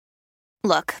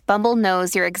Look, Bumble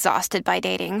knows you're exhausted by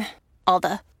dating. All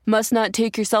the must not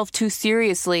take yourself too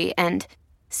seriously and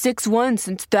 6'1"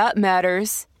 since that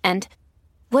matters. And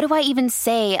what do I even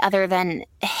say other than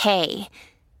hey?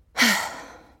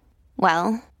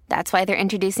 Well, that's why they're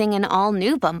introducing an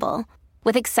all-new Bumble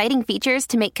with exciting features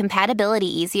to make compatibility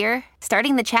easier,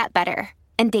 starting the chat better,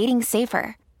 and dating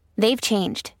safer. They've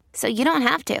changed, so you don't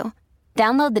have to.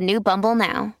 Download the new Bumble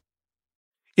now.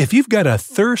 If you've got a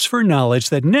thirst for knowledge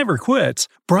that never quits,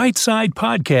 Brightside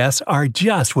Podcasts are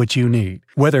just what you need.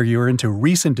 Whether you're into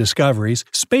recent discoveries,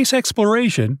 space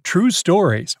exploration, true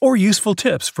stories, or useful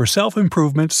tips for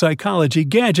self-improvement, psychology,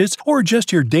 gadgets, or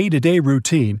just your day-to-day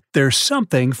routine, there's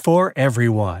something for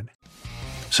everyone.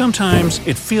 Sometimes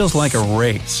it feels like a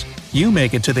race. You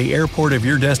make it to the airport of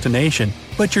your destination,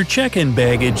 but your check-in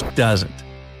baggage doesn't.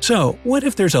 So, what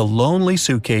if there's a lonely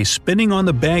suitcase spinning on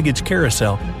the baggage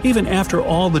carousel even after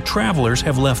all the travelers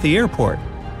have left the airport?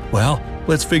 Well,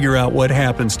 let's figure out what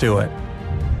happens to it.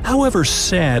 However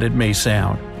sad it may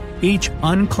sound, each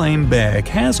unclaimed bag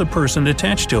has a person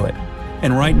attached to it.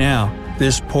 And right now,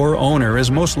 this poor owner is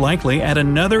most likely at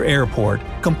another airport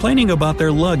complaining about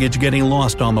their luggage getting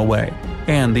lost on the way.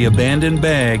 And the abandoned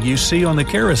bag you see on the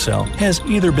carousel has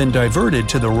either been diverted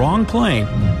to the wrong plane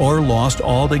or lost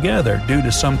altogether due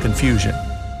to some confusion.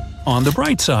 On the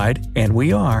bright side, and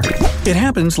we are, it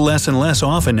happens less and less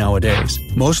often nowadays,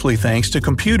 mostly thanks to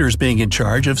computers being in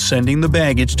charge of sending the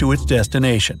baggage to its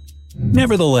destination.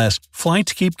 Nevertheless,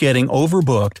 flights keep getting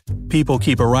overbooked, people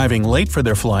keep arriving late for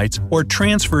their flights or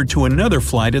transferred to another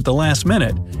flight at the last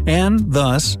minute, and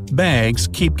thus, bags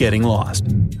keep getting lost.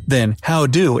 Then, how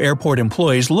do airport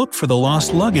employees look for the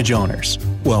lost luggage owners?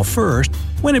 Well, first,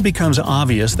 when it becomes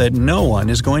obvious that no one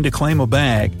is going to claim a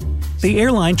bag, the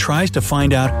airline tries to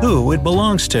find out who it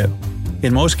belongs to.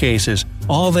 In most cases,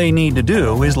 all they need to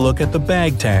do is look at the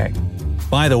bag tag.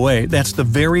 By the way, that's the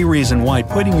very reason why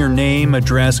putting your name,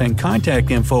 address, and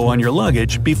contact info on your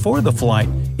luggage before the flight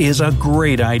is a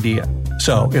great idea.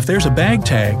 So, if there's a bag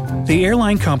tag, the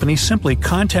airline company simply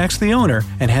contacts the owner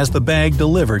and has the bag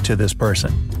delivered to this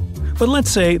person. But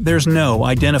let's say there's no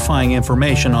identifying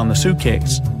information on the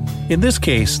suitcase. In this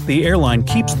case, the airline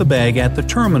keeps the bag at the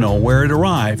terminal where it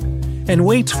arrived and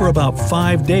waits for about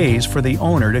 5 days for the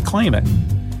owner to claim it.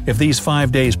 If these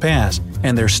 5 days pass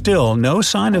and there's still no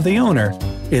sign of the owner,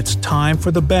 it's time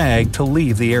for the bag to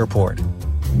leave the airport.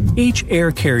 Each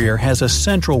air carrier has a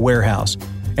central warehouse,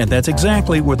 and that's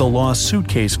exactly where the lost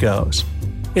suitcase goes.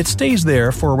 It stays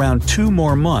there for around 2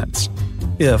 more months.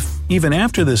 If, even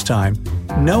after this time,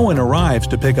 no one arrives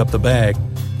to pick up the bag,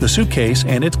 the suitcase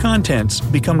and its contents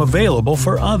become available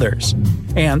for others.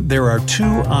 And there are 2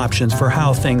 options for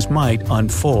how things might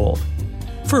unfold.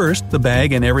 First, the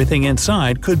bag and everything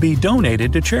inside could be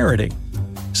donated to charity.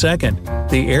 Second,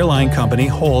 the airline company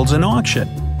holds an auction.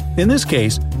 In this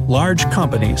case, large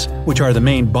companies, which are the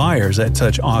main buyers at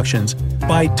such auctions,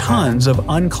 buy tons of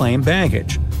unclaimed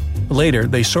baggage. Later,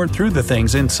 they sort through the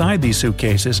things inside these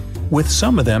suitcases, with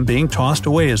some of them being tossed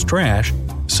away as trash,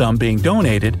 some being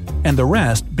donated, and the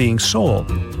rest being sold.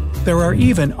 There are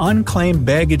even unclaimed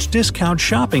baggage discount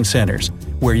shopping centers,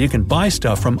 where you can buy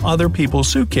stuff from other people's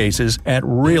suitcases at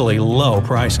really low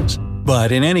prices.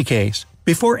 But in any case,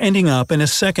 before ending up in a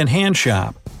second-hand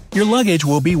shop, your luggage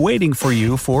will be waiting for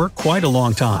you for quite a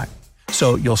long time,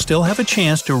 so you'll still have a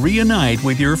chance to reunite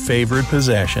with your favorite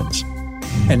possessions.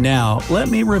 And now, let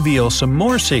me reveal some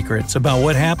more secrets about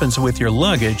what happens with your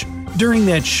luggage during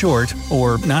that short,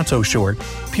 or not so short,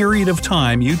 period of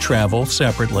time you travel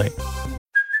separately.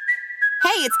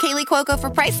 Hey, it's Kaylee Cuoco for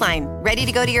Priceline. Ready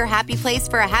to go to your happy place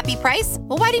for a happy price?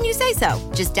 Well, why didn't you say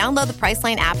so? Just download the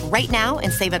Priceline app right now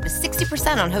and save up to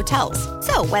 60% on hotels.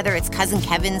 So whether it's Cousin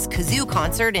Kevin's Kazoo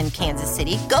Concert in Kansas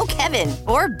City, go Kevin,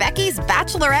 or Becky's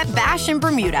Bachelorette Bash in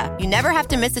Bermuda, you never have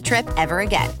to miss a trip ever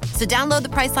again. So download the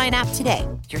Priceline app today.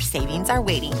 Your savings are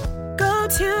waiting. Go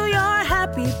to your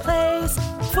happy place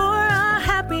for a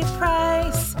happy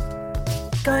price.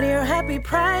 Go to your happy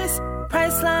price,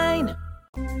 Priceline.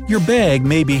 Your bag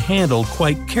may be handled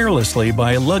quite carelessly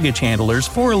by luggage handlers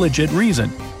for a legit reason.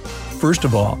 First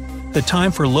of all, the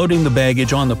time for loading the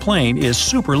baggage on the plane is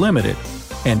super limited,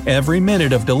 and every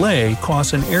minute of delay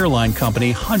costs an airline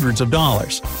company hundreds of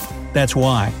dollars. That's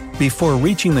why, before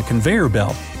reaching the conveyor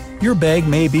belt, your bag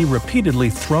may be repeatedly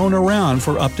thrown around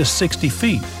for up to 60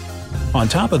 feet. On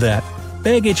top of that,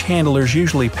 baggage handlers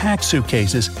usually pack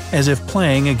suitcases as if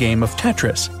playing a game of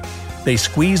Tetris. They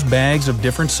squeeze bags of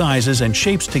different sizes and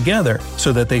shapes together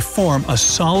so that they form a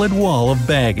solid wall of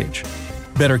baggage.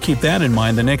 Better keep that in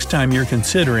mind the next time you're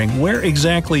considering where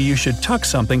exactly you should tuck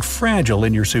something fragile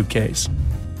in your suitcase.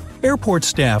 airport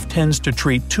staff tends to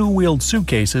treat two-wheeled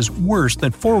suitcases worse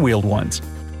than four-wheeled ones.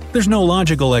 There's no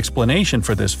logical explanation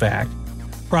for this fact.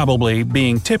 Probably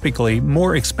being typically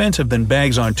more expensive than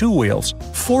bags on two wheels,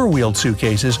 four-wheeled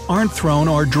suitcases aren't thrown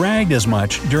or dragged as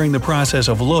much during the process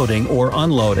of loading or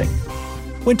unloading.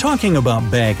 When talking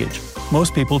about baggage,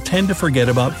 most people tend to forget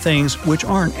about things which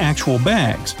aren't actual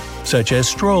bags, such as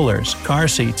strollers, car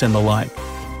seats, and the like.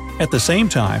 At the same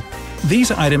time,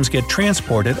 these items get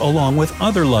transported along with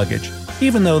other luggage,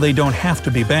 even though they don't have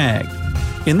to be bagged.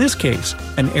 In this case,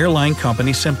 an airline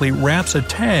company simply wraps a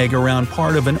tag around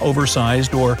part of an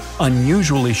oversized or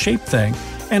unusually shaped thing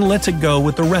and lets it go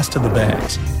with the rest of the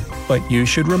bags. But you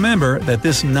should remember that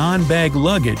this non-bag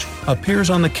luggage appears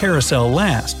on the carousel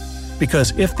last,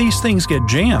 because if these things get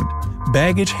jammed,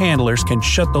 baggage handlers can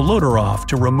shut the loader off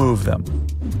to remove them.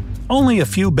 Only a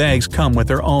few bags come with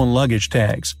their own luggage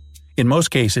tags. In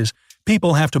most cases,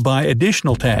 people have to buy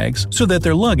additional tags so that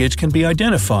their luggage can be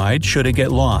identified should it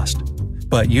get lost.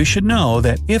 But you should know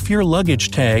that if your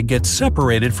luggage tag gets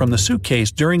separated from the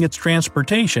suitcase during its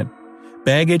transportation,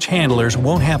 baggage handlers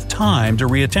won't have time to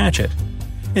reattach it.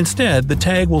 Instead, the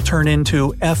tag will turn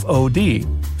into FOD,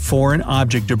 foreign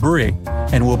object debris,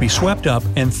 and will be swept up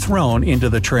and thrown into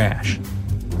the trash.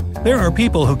 There are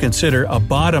people who consider a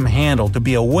bottom handle to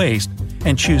be a waste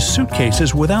and choose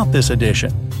suitcases without this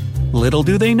addition. Little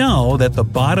do they know that the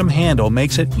bottom handle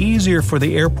makes it easier for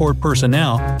the airport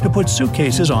personnel to put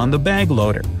suitcases on the bag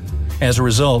loader. As a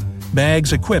result,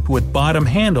 bags equipped with bottom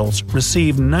handles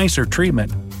receive nicer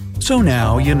treatment. So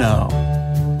now you know.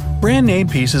 Brand-name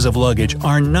pieces of luggage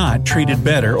are not treated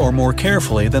better or more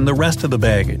carefully than the rest of the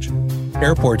baggage.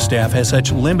 Airport staff has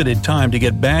such limited time to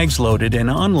get bags loaded and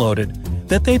unloaded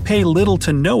that they pay little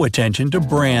to no attention to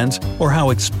brands or how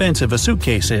expensive a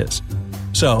suitcase is.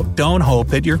 So don't hope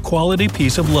that your quality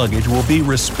piece of luggage will be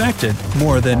respected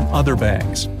more than other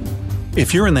bags.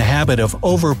 If you're in the habit of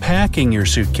overpacking your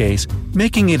suitcase,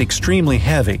 making it extremely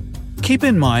heavy, keep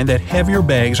in mind that heavier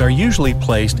bags are usually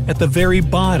placed at the very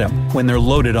bottom when they're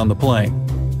loaded on the plane.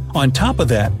 On top of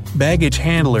that, baggage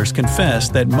handlers confess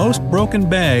that most broken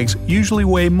bags usually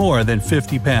weigh more than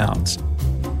 50 pounds.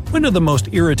 One of the most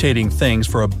irritating things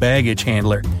for a baggage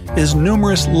handler is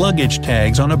numerous luggage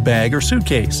tags on a bag or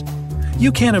suitcase.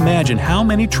 You can't imagine how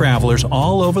many travelers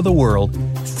all over the world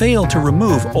fail to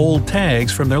remove old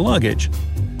tags from their luggage.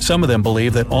 Some of them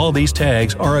believe that all these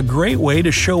tags are a great way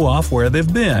to show off where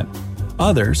they've been.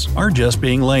 Others are just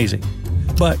being lazy.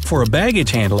 But for a baggage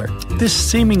handler, this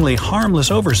seemingly harmless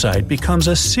oversight becomes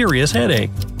a serious headache.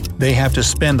 They have to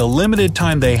spend the limited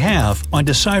time they have on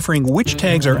deciphering which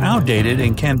tags are outdated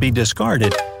and can be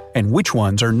discarded, and which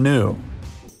ones are new.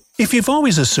 If you've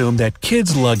always assumed that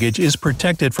kids' luggage is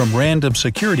protected from random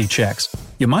security checks,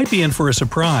 you might be in for a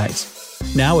surprise.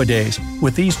 Nowadays,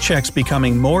 with these checks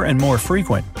becoming more and more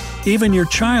frequent, even your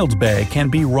child's bag can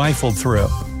be rifled through.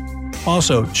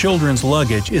 Also, children's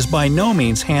luggage is by no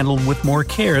means handled with more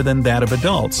care than that of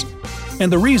adults.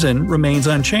 And the reason remains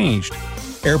unchanged.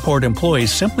 Airport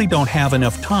employees simply don't have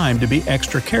enough time to be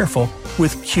extra careful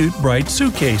with cute, bright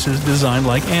suitcases designed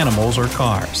like animals or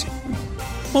cars.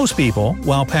 Most people,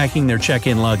 while packing their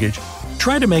check-in luggage,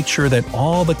 try to make sure that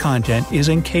all the content is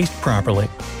encased properly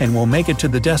and will make it to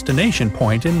the destination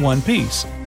point in one piece.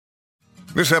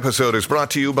 This episode is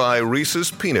brought to you by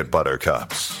Reese's Peanut Butter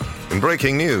Cups. In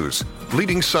breaking news,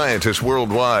 leading scientists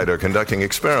worldwide are conducting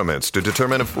experiments to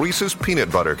determine if Reese's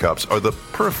Peanut Butter Cups are the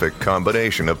perfect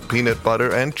combination of peanut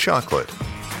butter and chocolate.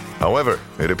 However,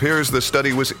 it appears the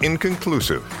study was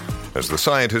inconclusive, as the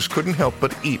scientists couldn't help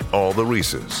but eat all the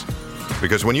Reese's.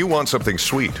 Because when you want something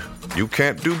sweet, you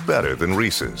can't do better than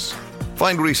Reese's.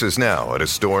 Find Reese's now at a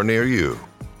store near you.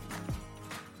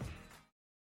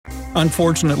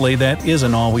 Unfortunately, that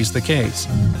isn't always the case.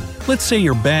 Let's say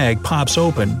your bag pops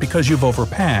open because you've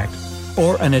overpacked,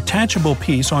 or an attachable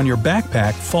piece on your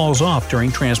backpack falls off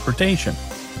during transportation.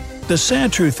 The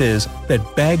sad truth is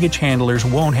that baggage handlers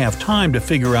won't have time to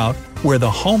figure out where the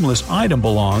homeless item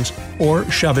belongs or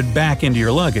shove it back into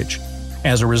your luggage.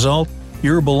 As a result,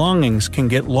 your belongings can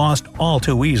get lost all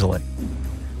too easily.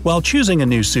 While choosing a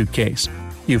new suitcase,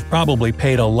 you've probably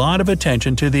paid a lot of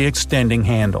attention to the extending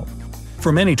handle.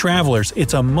 For many travelers,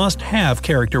 it's a must-have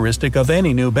characteristic of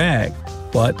any new bag.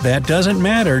 But that doesn't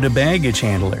matter to baggage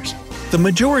handlers. The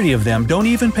majority of them don't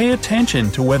even pay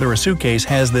attention to whether a suitcase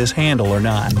has this handle or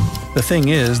not. The thing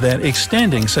is that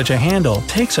extending such a handle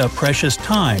takes up precious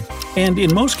time, and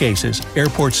in most cases,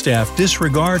 airport staff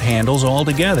disregard handles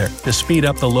altogether to speed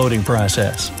up the loading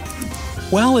process.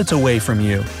 While it's away from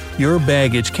you, your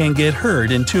baggage can get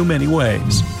hurt in too many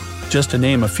ways. Just to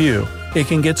name a few, It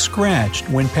can get scratched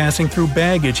when passing through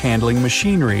baggage handling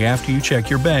machinery after you check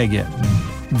your bag in.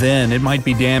 Then it might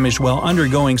be damaged while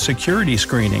undergoing security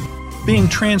screening, being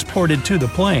transported to the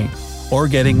plane, or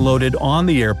getting loaded on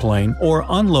the airplane or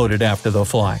unloaded after the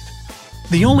flight.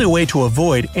 The only way to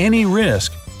avoid any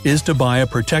risk is to buy a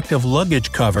protective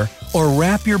luggage cover or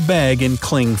wrap your bag in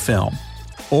cling film.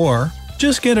 Or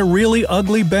just get a really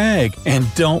ugly bag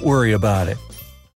and don't worry about it.